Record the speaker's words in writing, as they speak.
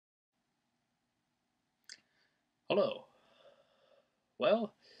Hello.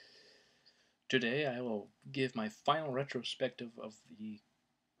 Well, today I will give my final retrospective of the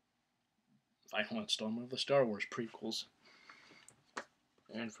final installment of the Star Wars prequels.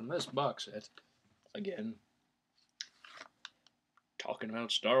 And from this box set, again, talking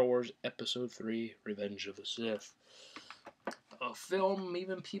about Star Wars Episode 3 Revenge of the Sith. A film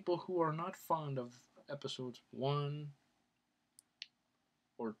even people who are not fond of episodes 1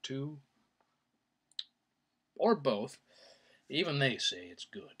 or 2 or both, even they say it's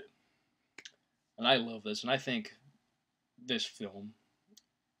good. And I love this, and I think this film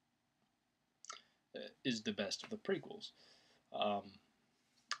is the best of the prequels. Um,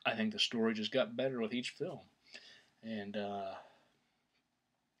 I think the story just got better with each film, and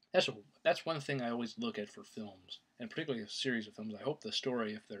that's that's one thing I always look at for films, and particularly a series of films. I hope the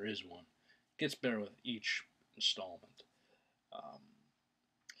story, if there is one, gets better with each installment. Um,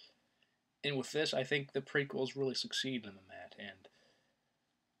 and with this, I think the prequels really succeed in that, and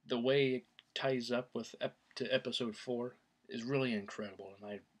the way it ties up with to Episode 4 is really incredible,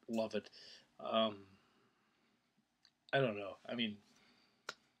 and I love it. Um, I don't know. I mean,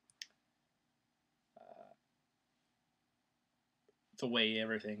 uh, the way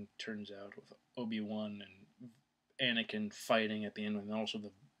everything turns out with Obi-Wan and Anakin fighting at the end, and also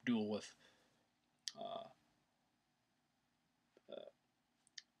the duel with uh, uh,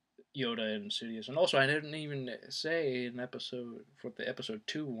 Yoda and Sidious. And also, I didn't even say in episode for the episode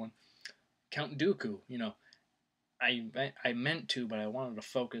 2 one, Count Dooku. I meant to, but I wanted to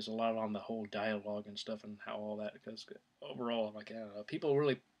focus a lot on the whole dialogue and stuff and how all that, because overall, like, I don't know, people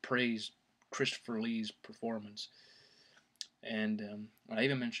really praised Christopher Lee's performance. And I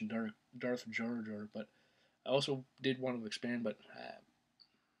even mentioned Darth Jar Jar, but I also did want to expand, but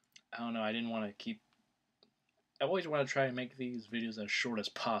I don't know, I didn't want to keep. I always want to try and make these videos as short as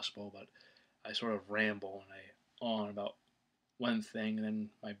possible, but I sort of ramble and I on about one thing, and then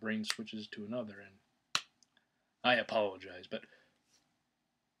my brain switches to another, and I apologize. But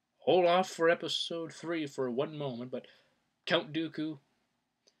hold off for episode 3 for one moment. But Count Dooku,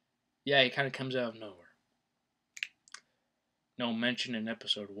 yeah, he kind of comes out of nowhere. No mention in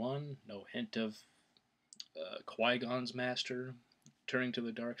episode 1, no hint of Qui-Gon's master turning to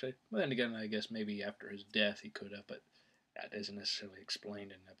the dark side. But then again, I guess maybe after his death he could have, but that isn't necessarily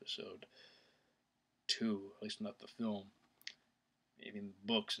explained in episode 2, at least not the film. Maybe in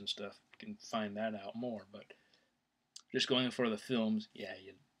the books and stuff, you can find that out more. But just going for the films, yeah,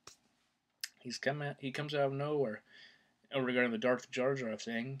 he comes out of nowhere. Regarding the Darth Jar Jar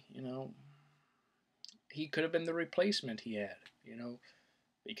thing, he could have been the replacement he had,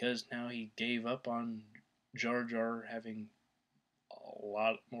 because now he gave up on Jar Jar having a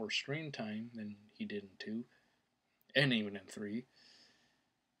lot more screen time than he did in 2, and even in 3.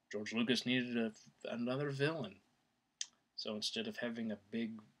 George Lucas needed another villain. So instead of having a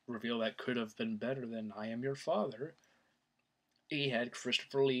big reveal that could have been better than I Am Your Father, he had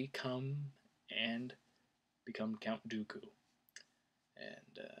Christopher Lee come and become Count Dooku.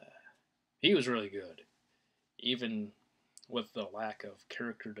 And he was really good. Even with the lack of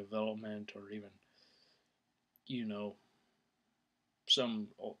character development, or even, some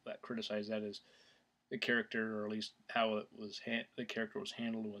that criticize that as the character, or at least how the character was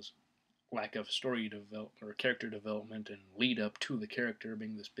handled, was lack of story development or character development and lead up to the character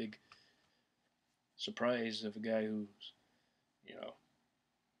being this big surprise of a guy who's, you know,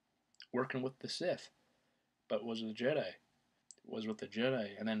 working with the Sith, but was with the Jedi,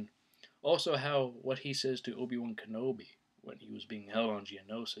 and then also how what he says to Obi-Wan Kenobi when he was being held on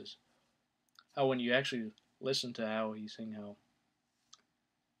Geonosis, how when you actually listen to how he's saying how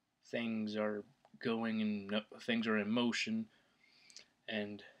things are going and things are in motion,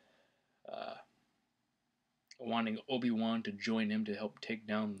 and uh, wanting Obi-Wan to join him to help take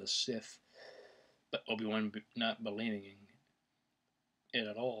down the Sith, but Obi-Wan not believing it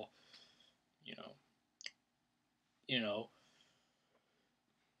at all. You know, you know,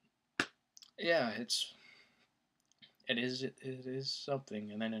 yeah, it is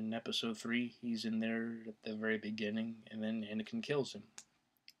something. And then in episode 3, he's in there at the very beginning, and then Anakin kills him,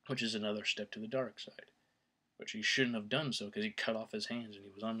 which is another step to the dark side, which he shouldn't have done so because he cut off his hands and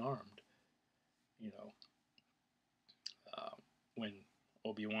he was unarmed. You know, when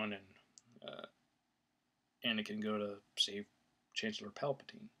Obi-Wan and Anakin go to save Chancellor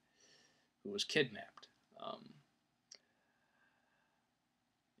Palpatine, who was kidnapped.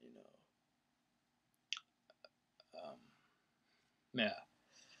 You know, yeah.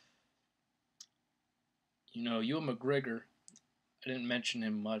 Ewan McGregor, I didn't mention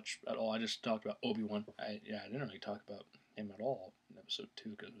him much at all. I just talked about Obi-Wan. I didn't really talk about him at all in episode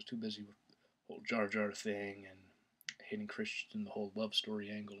 2 because I was too busy with the whole Jar Jar thing and Hayden Christensen, the whole love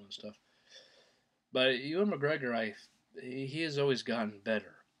story angle and stuff. But Ewan McGregor, he has always gotten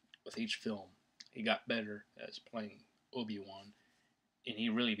better with each film. He got better as playing Obi-Wan, and he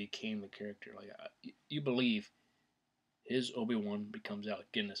really became the character. Like you believe his Obi-Wan becomes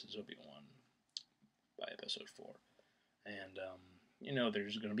Alec Guinness's Obi-Wan by episode 4, and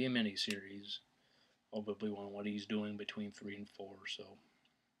there's going to be a mini series of Obi-Wan, what he's doing between 3 and 4, so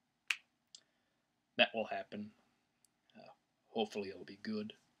that will happen. Hopefully, it'll be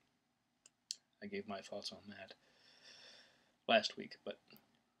good. I gave my thoughts on that last week, but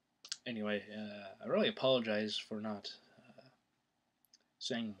anyway, I really apologize for not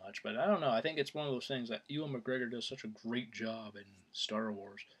saying much, but I don't know. I think it's one of those things that Ewan McGregor does such a great job in Star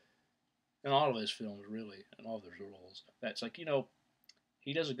Wars, in all of his films, really, in all of his roles. That's like,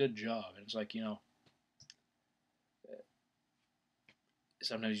 he does a good job, and it's like,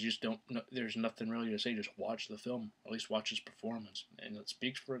 sometimes you just don't know, there's nothing really to say, just watch the film, at least watch his performance, and it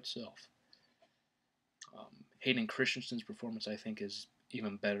speaks for itself. Hayden Christensen's performance, I think, is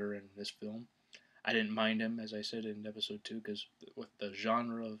even better in this film. I didn't mind him, as I said in episode 2, because with the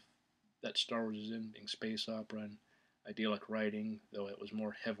genre of that Star Wars is in, being space opera and idyllic writing, though it was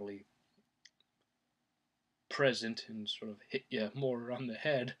more heavily present and sort of hit you more on the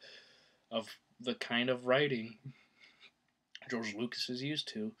head of the kind of writing George Lucas is used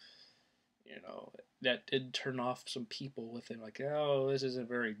to, that did turn off some people with it, like, oh, this isn't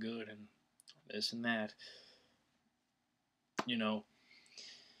very good, and this and that.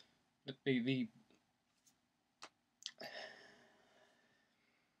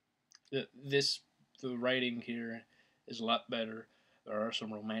 The writing here is a lot better. There are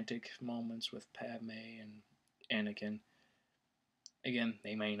some romantic moments with Padme and Anakin. Again,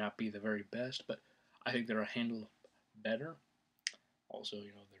 they may not be the very best, but I think they're handled better. Also,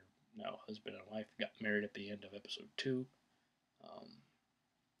 they're now husband and wife, got married at the end of episode 2.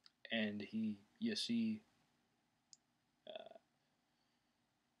 And you see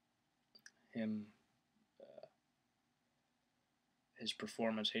him, his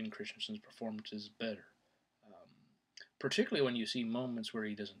performance, Hayden Christensen's performance is better. Particularly when you see moments where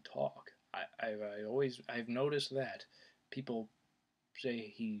he doesn't talk. I've noticed that people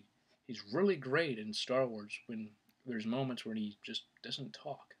say he's really great in Star Wars when there's moments where he just doesn't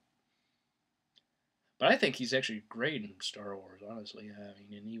talk. But I think he's actually great in Star Wars, honestly. I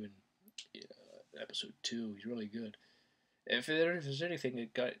mean, and even episode 2, he's really good. If there's anything,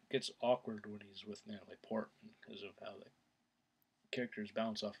 it gets awkward when he's with Natalie Portman because of how the characters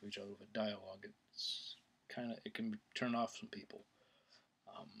bounce off of each other with dialogue. It can turn off some people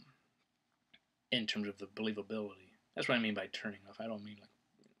in terms of the believability. That's what I mean by turning off. I don't mean like,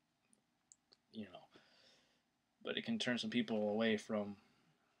 but it can turn some people away from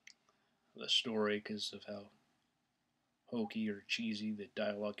the story because of how hokey or cheesy the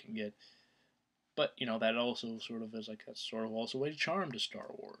dialogue can get. But that also sort of is like, that's sort of also a charm to Star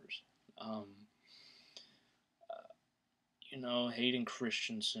Wars. Hayden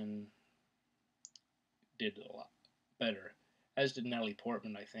Christensen did a lot better, as did Natalie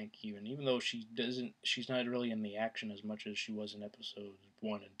Portman. I think even though she's not really in the action as much as she was in episodes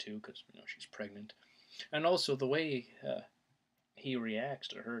 1 and 2 because she's pregnant, and also the way he reacts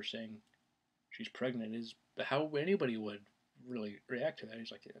to her saying she's pregnant is how anybody would really react to that.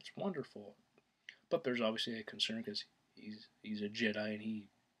 He's like, that's wonderful. But there's obviously a concern because he's a Jedi and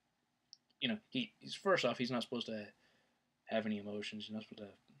he's first off, he's not supposed to have any emotions. He's not supposed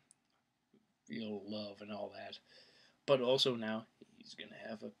to feel love and all that. But also now he's gonna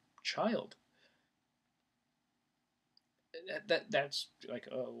have a child. That's like,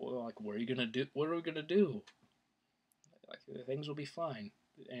 well, like, what are you gonna do? What are we gonna do? Like, things will be fine.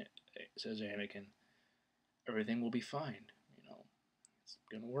 Says Anakin. Everything will be fine. It's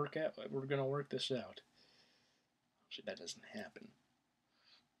gonna work out. We're gonna work this out. Actually, that doesn't happen.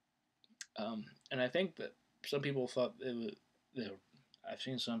 And I think that some people thought I've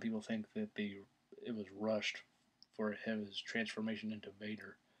seen some people think that it was rushed for his transformation into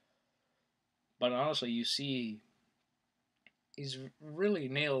Vader. But honestly, you see, he's really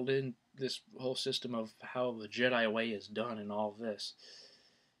nailed in this whole system of how the Jedi way is done and all this.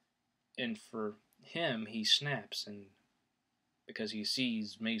 And for him, he snaps, and because he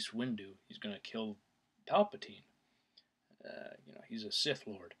sees Mace Windu, he's going to kill Palpatine. He's a Sith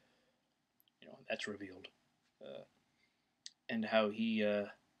Lord. That's revealed. And how he's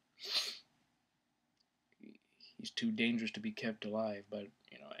too dangerous to be kept alive, but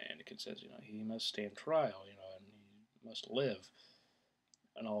Anakin says he must stand trial, and he must live,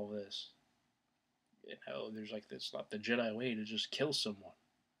 and all this. And how there's like this, not the Jedi way to just kill someone,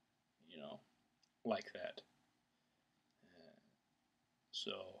 like that.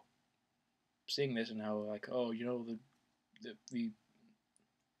 So seeing this and how like, oh,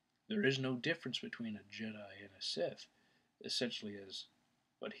 there is no difference between a Jedi and a Sith, essentially is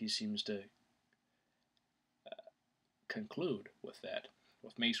what he seems to conclude with that.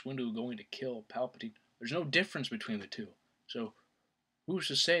 With Mace Windu going to kill Palpatine, there's no difference between the two. So who's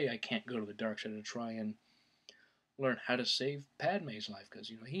to say I can't go to the dark side to try and learn how to save Padme's life?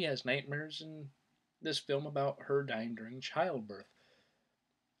 Because he has nightmares in this film about her dying during childbirth.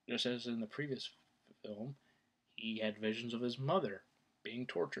 Just as in the previous film, he had visions of his mother being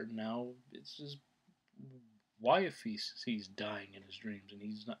tortured. Now it's his wife he sees dying in his dreams,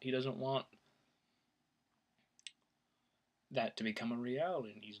 and he doesn't want that to become a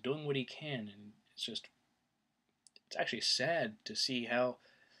reality. And he's doing what he can, and it's actually sad to see how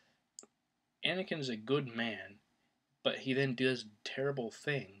Anakin's a good man, but he then does terrible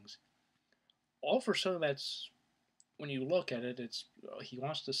things. All for something that's, when you look at it, it's he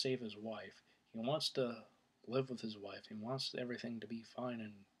wants to save his wife. He wants to live with his wife. He wants everything to be fine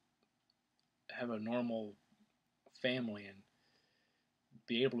and have a normal family and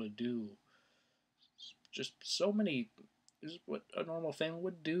be able to do just so many, is what a normal family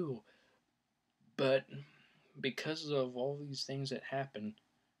would do. But because of all these things that happen,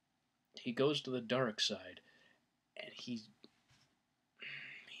 he goes to the dark side, and he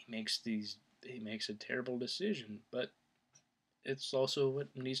makes a terrible decision. But it's also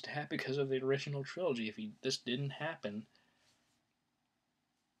what needs to happen because of the original trilogy. If this didn't happen,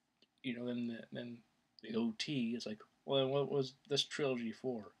 then the OT is like, well, what was this trilogy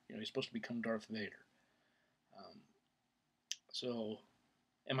for? He's supposed to become Darth Vader. So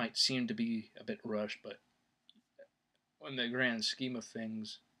it might seem to be a bit rushed, but in the grand scheme of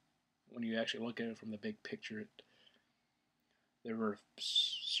things, when you actually look at it from the big picture, there were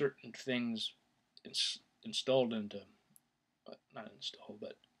certain things installed into, not installed,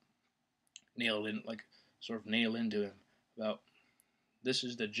 but nailed in, like sort of nailed into him about this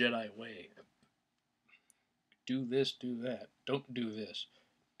is the Jedi way. Do this, do that. Don't do this.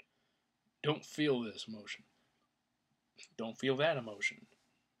 Don't feel this emotion. Don't feel that emotion.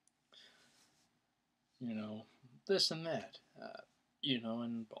 This and that.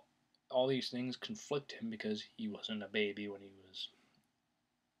 And all these things conflict him because he wasn't a baby when he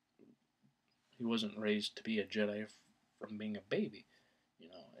wasn't raised to be a Jedi from being a baby.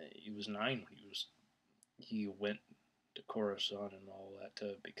 He was 9 when he went to Coruscant and all that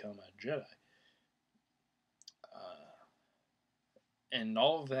to become a Jedi. And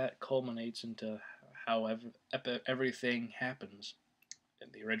all of that culminates into how everything happens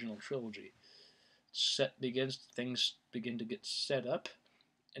in the original trilogy. Things begin to get set up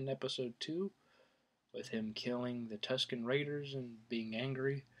in episode 2 with him killing the Tusken Raiders and being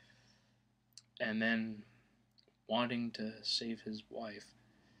angry, and then wanting to save his wife.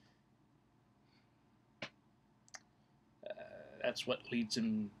 That's what leads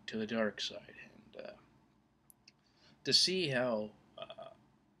him to the dark side, and to see how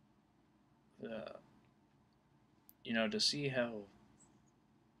to see how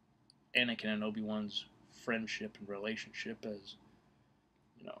Anakin and Obi-Wan's friendship and relationship as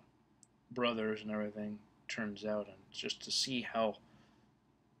brothers and everything turns out, and just to see how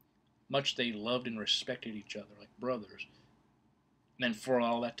much they loved and respected each other like brothers, and then for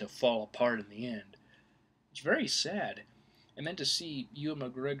all that to fall apart in the end, it's very sad. And then to see Ewan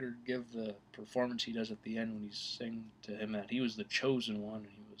McGregor give the performance he does at the end when he's saying to him that he was the chosen one,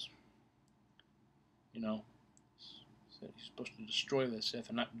 and he was, said he's supposed to destroy the Sith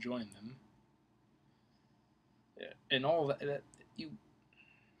and not join them, and all that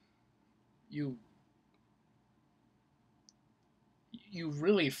you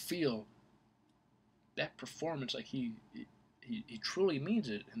really feel that performance, like he truly means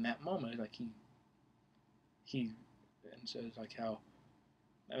it in that moment, like he and says like how,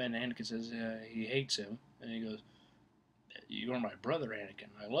 Anakin says he hates him, and he goes, "You're my brother, Anakin.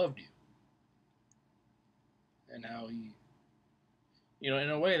 I loved you." And how he, in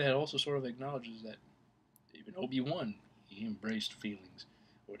a way that also sort of acknowledges that even Obi-Wan, he embraced feelings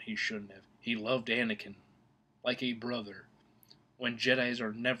when he shouldn't have. He loved Anakin like a brother, when Jedis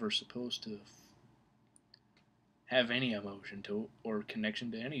are never supposed to have any emotion to or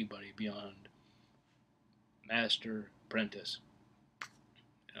connection to anybody beyond master apprentice.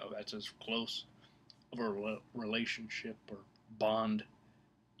 That's as close of a relationship or bond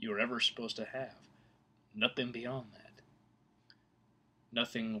you're ever supposed to have. Nothing beyond that.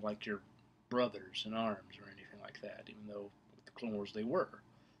 Nothing like your brothers in arms or anything like that, even though with the Clone Wars they were.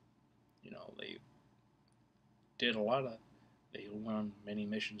 They did they went on many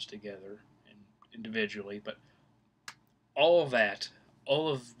missions together and individually, but all all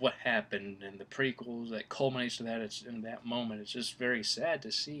of what happened and the prequels that culminates to that, it's in that moment. It's just very sad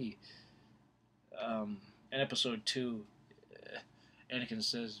to see. In episode 2, Anakin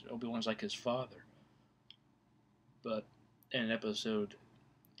says Obi-Wan's like his father, but in episode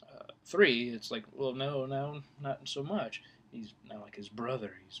 3, it's like, well, no, not so much. He's not like his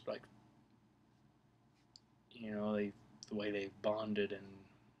brother. He's like, the way they bonded and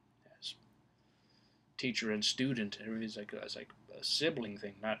as teacher and student, everything's like it's like a sibling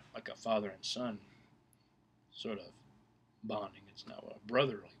thing, not like a father and son sort of bonding. It's now a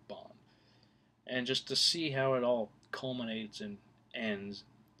brotherly bond, and just to see how it all culminates and ends,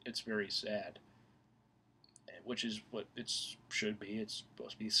 it's very sad. Which is what it should be. It's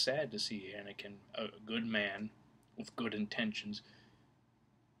supposed to be sad to see Anakin, a good man with good intentions,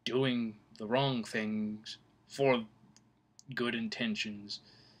 doing the wrong things for good intentions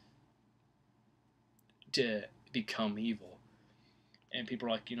to become evil. And people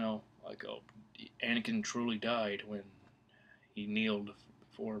are like, oh, Anakin truly died when he kneeled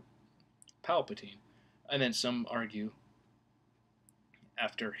for Palpatine. And then some argue,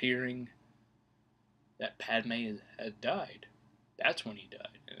 after hearing that Padme had died, that's when he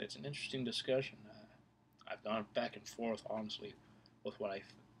died. And it's an interesting discussion. I've gone back and forth, honestly, with what I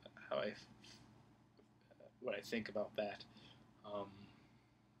think about that.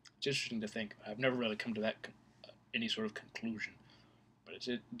 It's interesting to think. I've never really come to that any sort of conclusion, but it's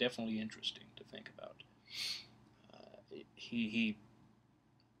definitely interesting to think about. He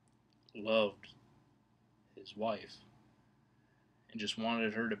loved his wife and just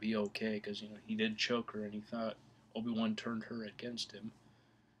wanted her to be okay because he did choke her, and he thought Obi-Wan turned her against him,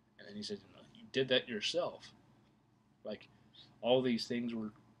 and then he said, "You did that yourself." Like all these things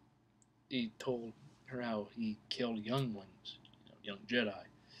were. He told her how he killed young ones, young Jedi,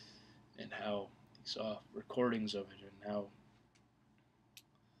 and how he saw recordings of it, and how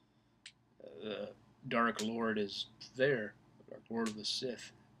the Dark Lord is there. The Dark Lord of the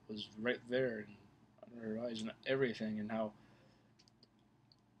Sith was right there and under her eyes and everything, and how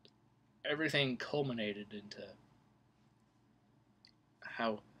everything culminated into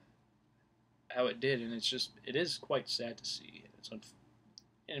how it did, and it is quite sad to see.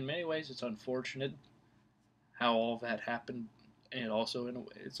 In many ways, it's unfortunate how all of that happened, and also in a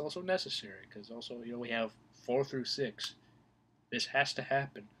way, it's also necessary because also we have 4 through 6. This has to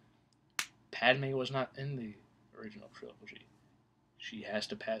happen. Padme was not in the original trilogy. She has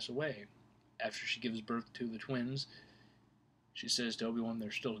to pass away after she gives birth to the twins. She says to Obi-Wan,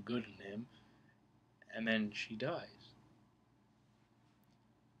 "There's still good in him," and then she dies,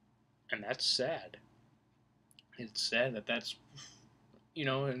 and that's sad. It's sad that that's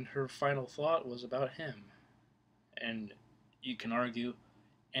and her final thought was about him, and you can argue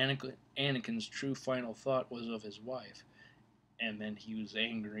Anakin's true final thought was of his wife, and then he was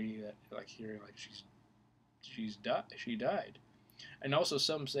angry that hearing she died, and also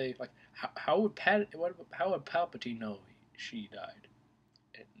some say how would Palpatine know she died?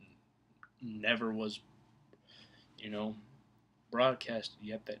 It never was broadcasted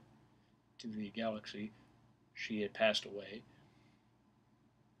yet that to the galaxy she had passed away.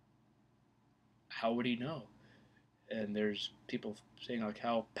 How would he know? And there's people saying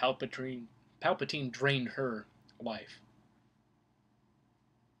how Palpatine drained her life.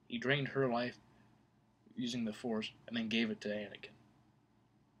 He drained her life using the Force and then gave it to Anakin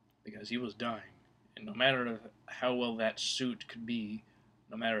because he was dying. And no matter how well that suit could be,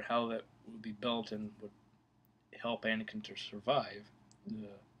 no matter how that would be built and would help Anakin to survive,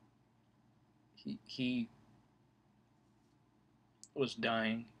 he was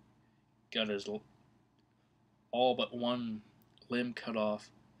dying, got his all but one limb cut off.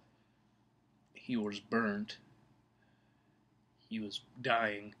 He was burnt. He was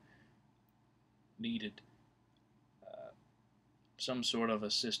dying. Needed some sort of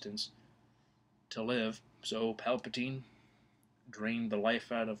assistance to live. So Palpatine drained the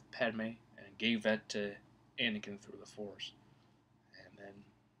life out of Padme and gave that to Anakin through the Force. And then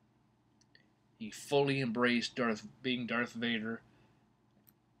he fully embraced being Darth Vader.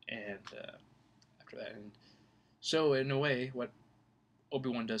 And after that, and so in a way, what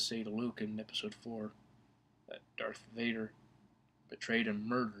Obi-Wan does say to Luke in Episode 4, that Darth Vader betrayed and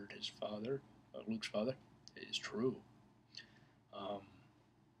murdered his father, Luke's father, is true.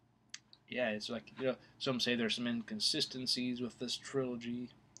 Yeah, it's like, some say there's some inconsistencies with this trilogy,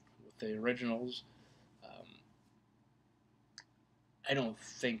 with the originals. I don't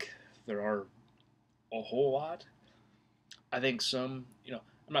think there are a whole lot. I think some, I'm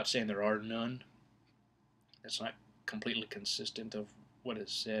not saying there are none. It's not completely consistent of what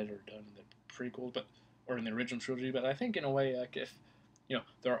is said or done in the prequels, or in the original trilogy. But I think in a way, if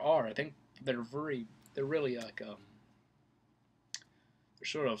there are. I think they're really like they're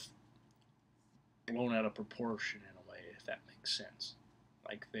sort of blown out of proportion in a way, if that makes sense.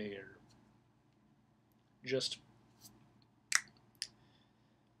 Like they're just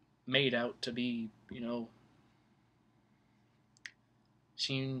made out to be,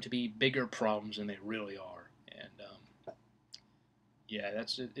 seem to be bigger problems than they really are. And yeah,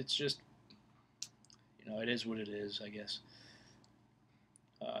 that's it. It's just, it is what it is, I guess.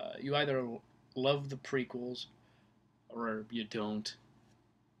 You either love the prequels or you don't.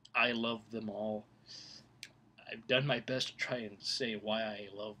 I love them all. I've done my best to try and say why I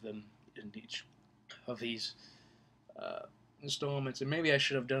love them in each of these uh, installments, and maybe I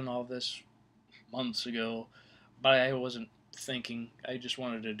should have done all this months ago, but I wasn't thinking. I just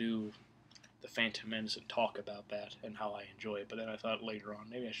wanted to do the Phantom Menace and talk about that and how I enjoy it. But then I thought later on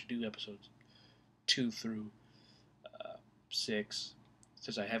maybe I should do episodes 2 through 6,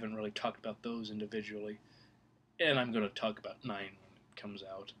 since I haven't really talked about those individually, and I'm going to talk about 9 when it comes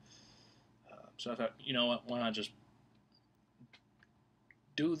out. So I thought, you know what? Why not just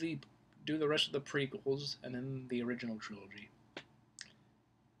do the rest of the prequels and then the original trilogy.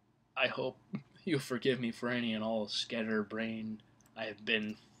 I hope you'll forgive me for any and all scatterbrain I have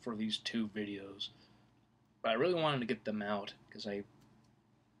been for these 2 videos. But I really wanted to get them out because I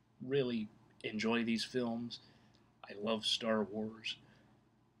really enjoy these films. I love Star Wars.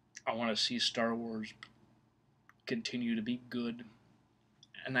 I want to see Star Wars continue to be good.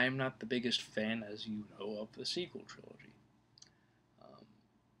 And I'm not the biggest fan, as you know, of the sequel trilogy.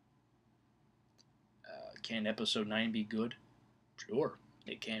 Can Episode 9 be good? Sure,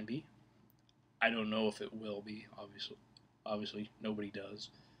 it can be. I don't know if it will be, obviously nobody does.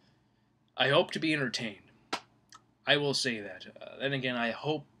 I hope to be entertained. I will say that. Then again, I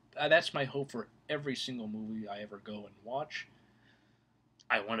hope that's my hope for every single movie I ever go and watch.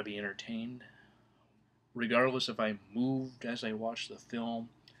 I want to be entertained, regardless if I'm moved as I watch the film.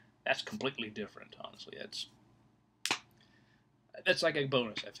 That's completely different, honestly. That's like a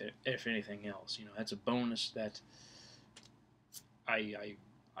bonus, if anything else. That's a bonus that I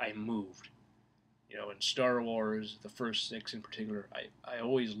moved. In Star Wars, the first 6 in particular, I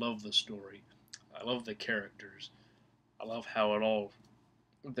always love the story. I love the characters. I love how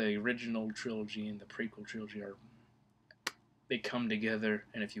the original trilogy and the prequel trilogy they come together,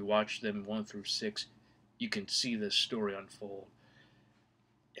 and if you watch them 1 through 6, you can see the story unfold.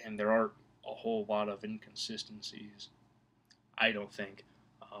 And there are a whole lot of inconsistencies, I don't think.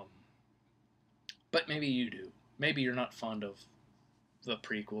 But maybe you do. Maybe you're not fond of the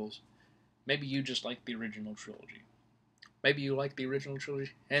prequels. Maybe you just like the original trilogy. Maybe you like the original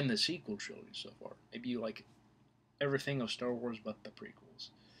trilogy and the sequel trilogy so far. Maybe you like everything of Star Wars but the prequels.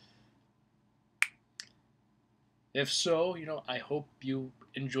 If so, I hope you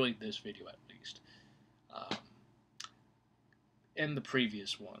enjoyed this video at least. And the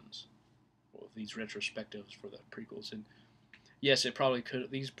previous ones. Well, these retrospectives for the prequels. And yes, these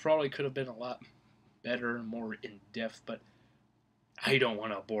probably could have been a lot better and more in-depth, but I don't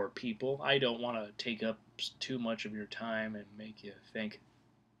want to bore people. I don't want to take up too much of your time and make you think,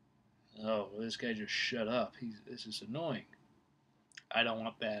 oh, well, this guy just shut up. This is annoying. I don't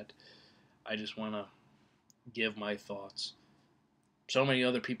want that. I just want to give my thoughts. So many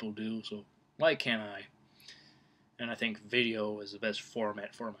other people do, so why can't I? And I think video is the best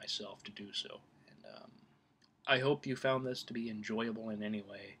format for myself to do so. And I hope you found this to be enjoyable in any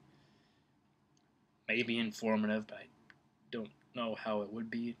way. Maybe informative, but I don't know how it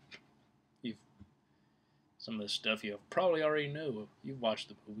would be. Some of the stuff you probably already knew. You've watched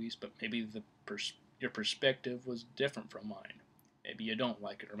the movies, but maybe your perspective was different from mine. Maybe you don't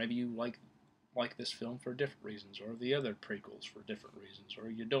like it, or maybe you like this film for different reasons, or the other prequels for different reasons, or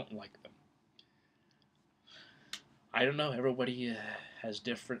you don't like them. I don't know. Everybody has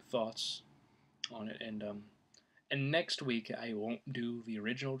different thoughts on it, and next week I won't do the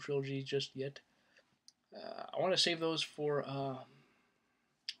original trilogy just yet. I want to save those for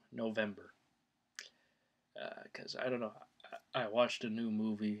November, because I don't know. I watched a new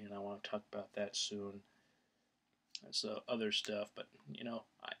movie and I want to talk about that soon. That's other stuff, but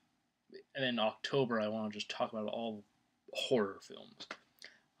and in October I want to just talk about all horror films.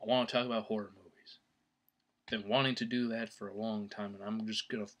 I want to talk about horror movies. Been wanting to do that for a long time, and I'm just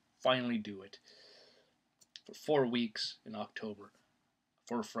gonna finally do it. For 4 weeks in October,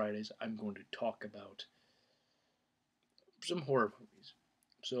 4 Fridays, I'm going to talk about some horror movies.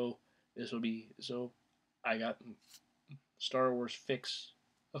 So I got Star Wars fix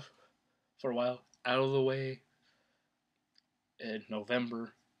for a while out of the way in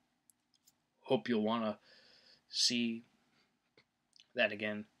November. Hope you'll want to see that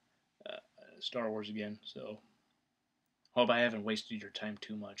again, Star Wars again. So hope I haven't wasted your time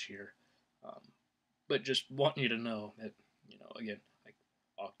too much here. Um, but just want you to know that, again, like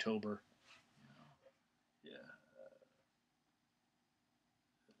October, yeah,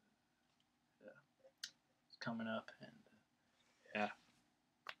 yeah, it's coming up, and yeah,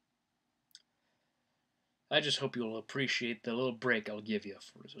 I just hope you'll appreciate the little break I'll give you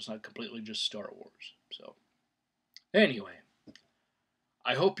for it. So it's not completely just Star Wars. So anyway,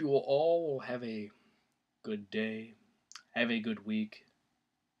 I hope you will all have a good day, have a good week,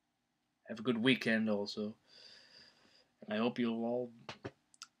 have a good weekend also, and I hope you'll all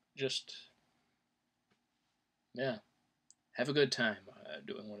just, yeah, have a good time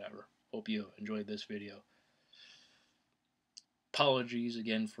doing whatever. Hope you enjoyed this video. Apologies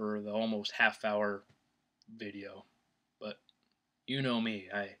again for the almost half-hour video, but you know me,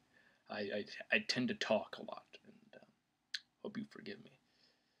 I tend to talk a lot, and hope you forgive me.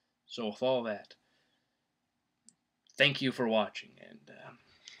 So with all that, thank you for watching, and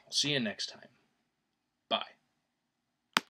I'll see you next time. Bye.